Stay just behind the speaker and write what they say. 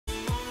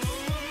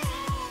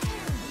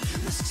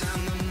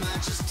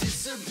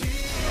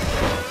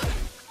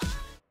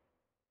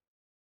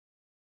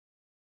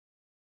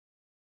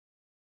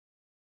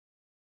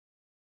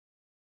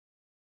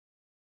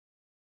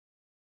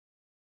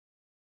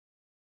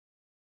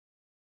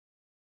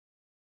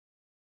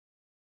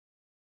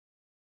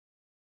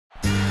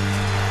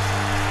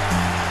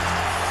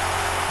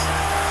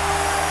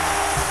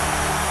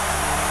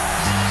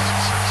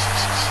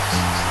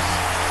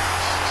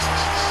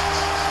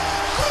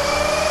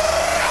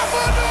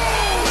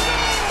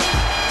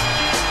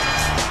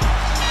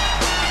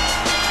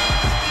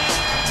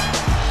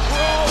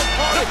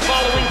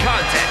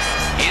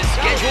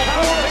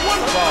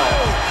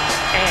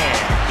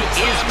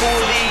is for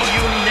the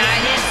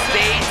United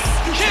States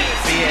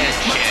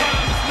Championship.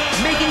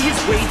 Making his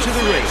way to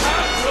the ring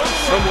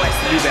from West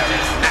Newbury,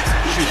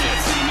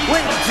 Massachusetts,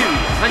 weighing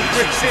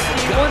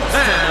 251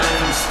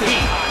 pounds, he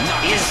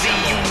Is the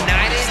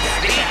United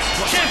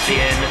States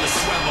Champion,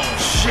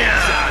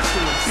 John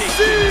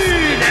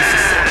Cena.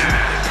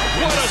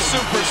 What a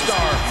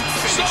superstar!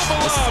 So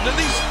beloved, and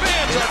these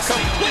fans are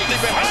completely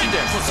behind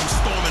him. I'm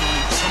storming on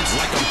these chumps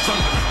like I'm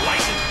thunder and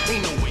lightning.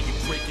 Ain't no way you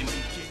breaking me,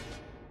 kid.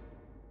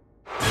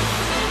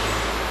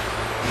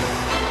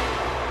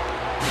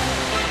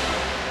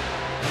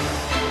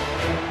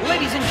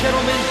 Ladies and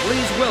gentlemen,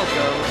 please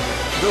welcome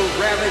the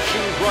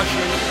ravishing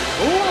Russian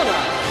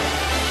Lana.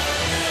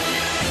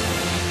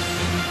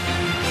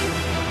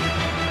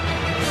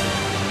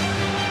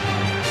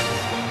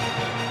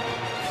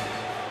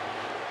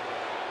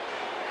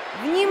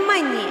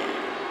 Внимание!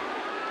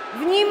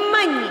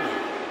 Внимание!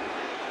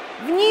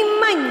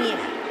 Внимание!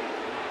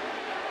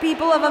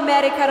 People of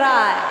America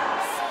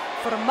rise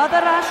for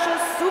Mother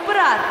Russia's super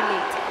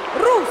athlete,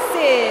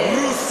 Rusev!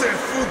 Rusev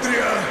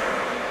Fudria!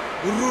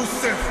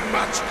 Rusev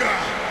Machka!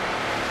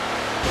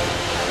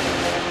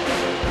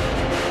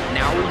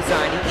 Now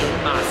residing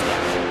in Moscow,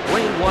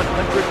 weighing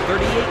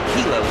 138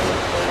 kilos,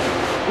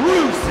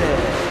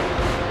 Rusev.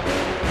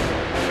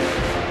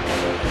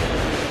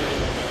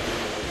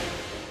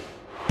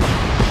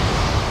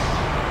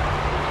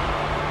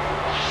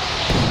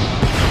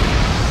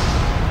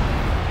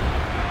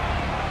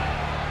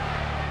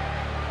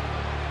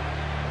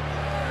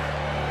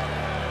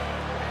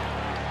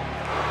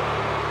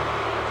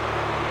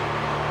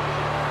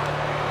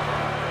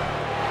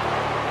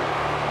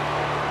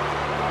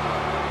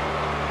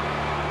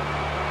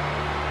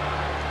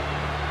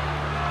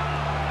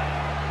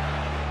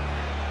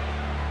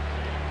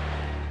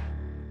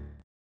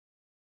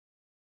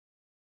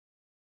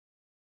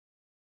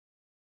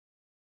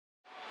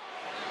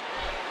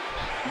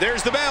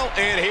 There's the bell,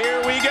 and here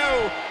we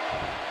go.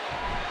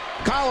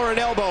 Collar and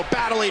elbow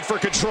battling for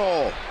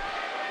control.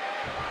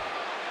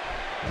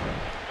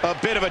 A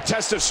bit of a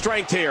test of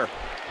strength here.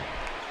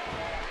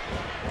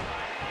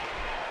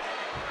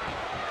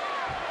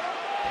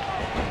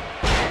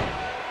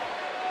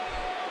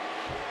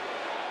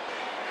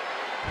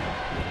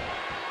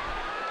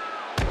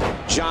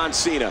 John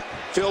Cena,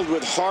 filled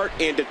with heart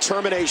and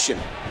determination.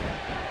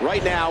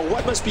 Right now,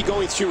 what must be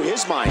going through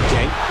his mind,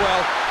 King?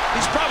 Well,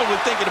 he's probably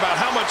thinking about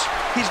how much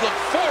he's looked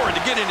forward to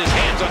getting his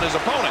hands on his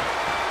opponent.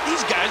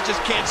 These guys just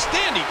can't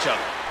stand each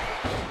other.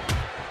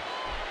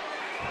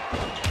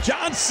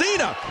 John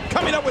Cena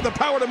coming up with the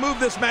power to move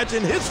this match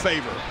in his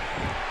favor.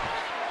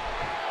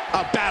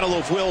 A battle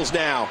of wills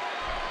now.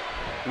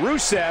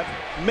 Rusev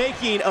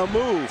making a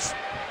move.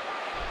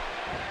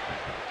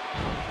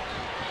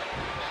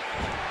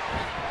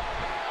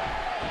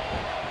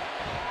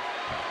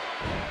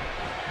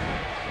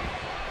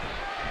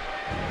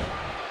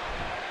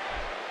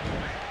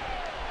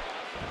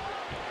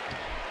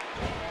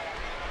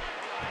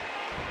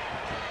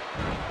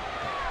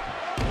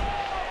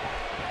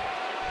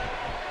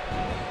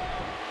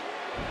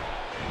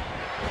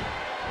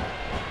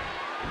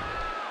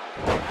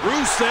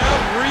 Rusev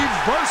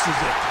reverses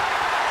it.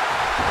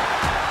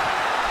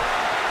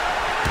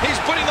 He's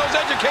putting those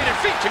educated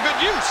feet to good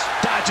use.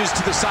 Dodges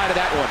to the side of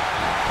that one.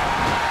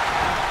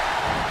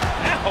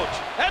 Ouch,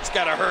 that's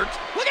gotta hurt.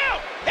 Look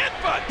out,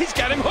 headbutt. He's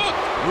got him hooked.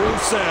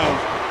 Rusev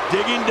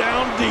digging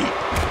down deep.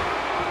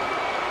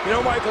 You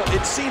know, Michael,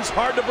 it seems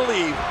hard to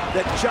believe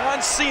that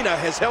John Cena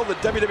has held the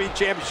WWE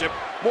Championship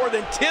more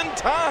than 10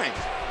 times.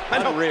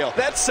 I know, Unreal.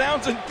 that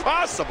sounds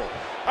impossible.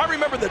 I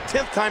remember the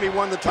 10th time he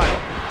won the title,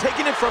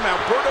 taking it from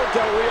Alberto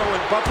Del Rio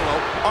in Buffalo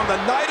on the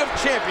Night of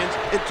Champions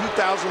in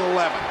 2011.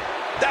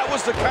 That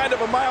was the kind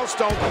of a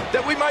milestone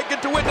that we might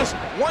get to witness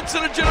once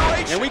in a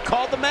generation. And we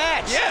called the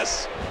match.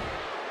 Yes.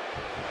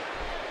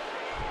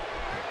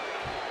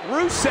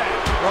 Rusev.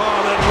 Oh,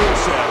 that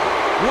Rusev.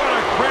 What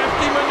a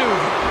crafty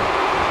maneuver.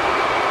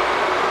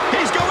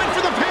 He's going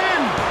for the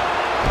pin.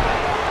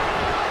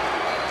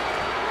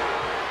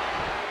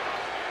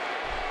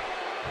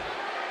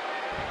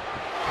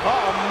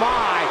 Oh,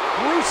 my.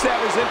 Rusev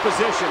is in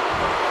position.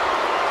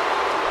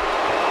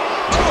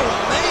 Oh,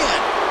 man.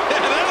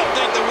 That'll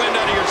take the wind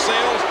out of your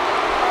sails.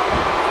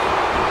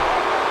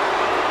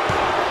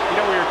 You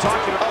know, we were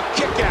talking about a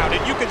kick out,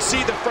 and you can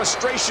see the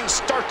frustration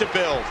start to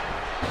build.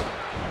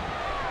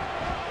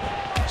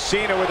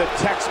 Cena with a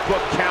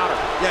textbook counter.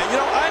 Yeah, you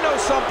know, I know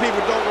some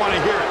people don't want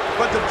to hear it,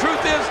 but the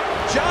truth is,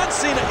 John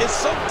Cena is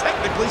so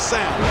technically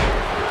sound.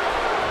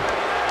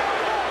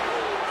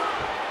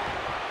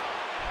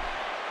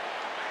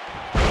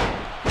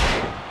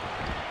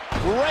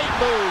 Great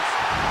move.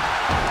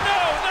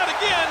 No, not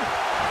again.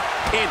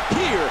 And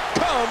here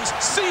comes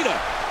Cena.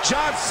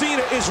 John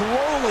Cena is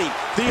rolling.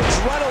 The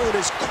adrenaline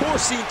is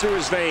coursing through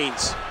his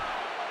veins.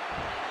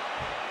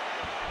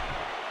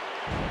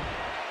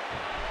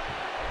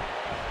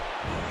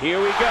 Here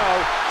we go.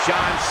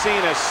 John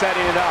Cena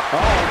setting it up.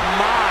 Oh,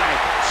 my.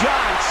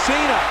 John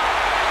Cena.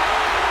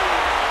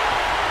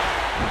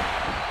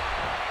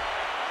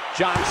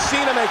 John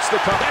Cena makes the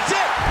cover. That's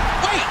it.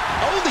 Wait,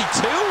 only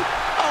 2?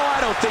 Oh, I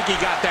don't think he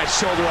got that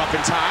shoulder up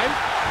in time.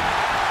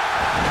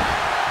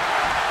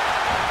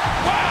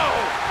 Wow!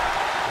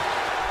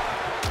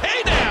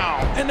 Hey now!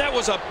 And that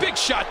was a big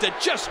shot that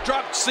just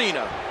dropped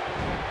Cena.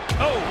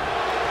 Oh!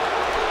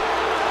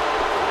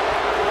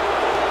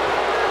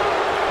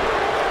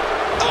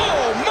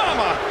 Oh,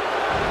 mama!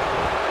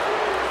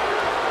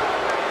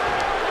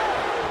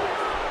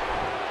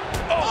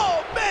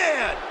 Oh,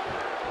 man!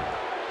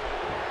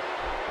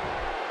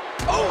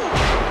 Oh!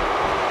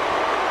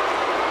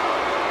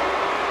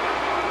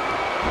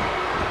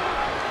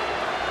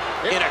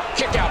 In a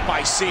kick out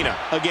by Cena.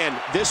 Again,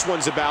 this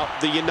one's about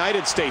the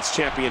United States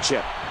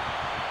Championship.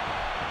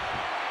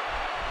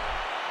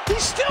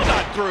 He's still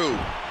not through.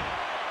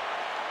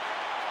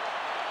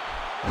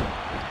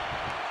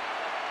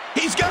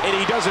 He's got... And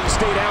he doesn't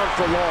stay down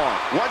for long.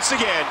 Once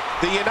again,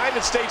 the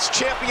United States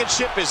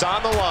Championship is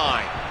on the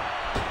line.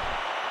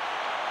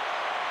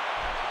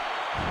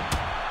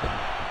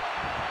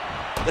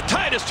 The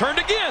tide has turned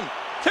again.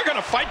 They're going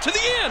to fight to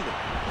the end.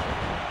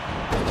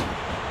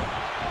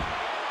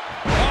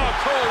 Oh,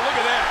 Cole, look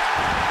at that.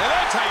 Now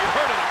that's how you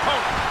hurt an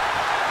opponent.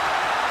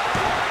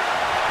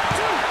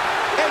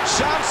 And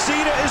John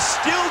Cena is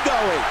still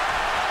going.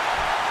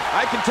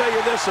 I can tell you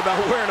this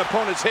about where an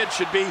opponent's head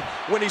should be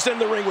when he's in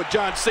the ring with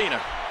John Cena.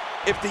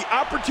 If the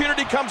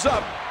opportunity comes up,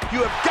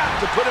 you have got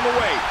to put him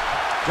away.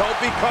 Don't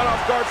be caught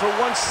off guard for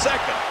 1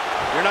 second.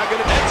 You're not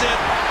going to... That's it.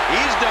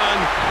 He's done.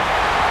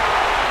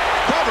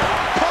 Cover,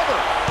 cover.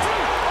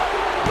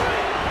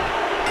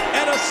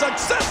 And a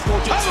successful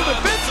title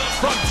defense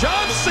from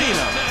John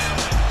Cena.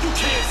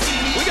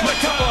 We got a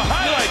couple of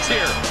highlights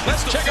here.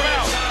 Let's check them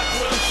out.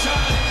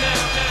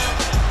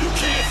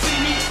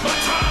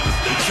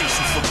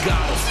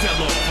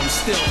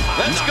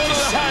 Let's go to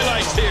the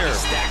highlights here.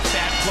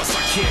 Plus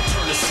I can't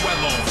turn the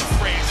swell on.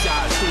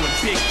 Franchise doing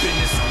big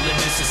business. I live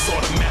this, it's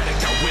automatic.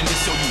 I win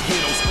this, so you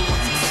hear those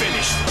horns, you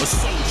finished. A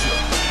soldier,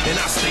 and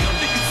I stay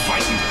under you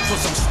fighting.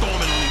 Plus I'm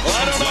storming on you. Well,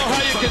 I don't know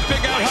how you can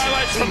pick out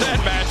highlights from that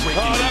match. Oh,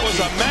 that was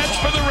a match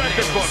for the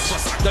record books.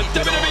 The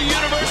WWE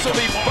Universe will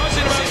be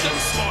buzzing about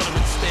this.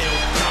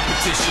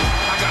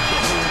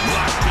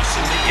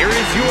 Here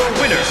is your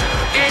winner,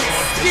 and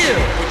still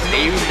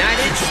the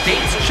United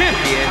States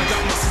Champion,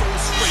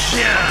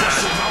 John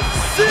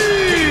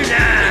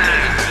Cena!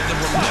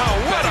 Wow,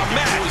 what a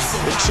match!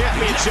 The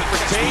championship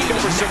retained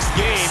over some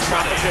game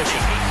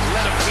competition.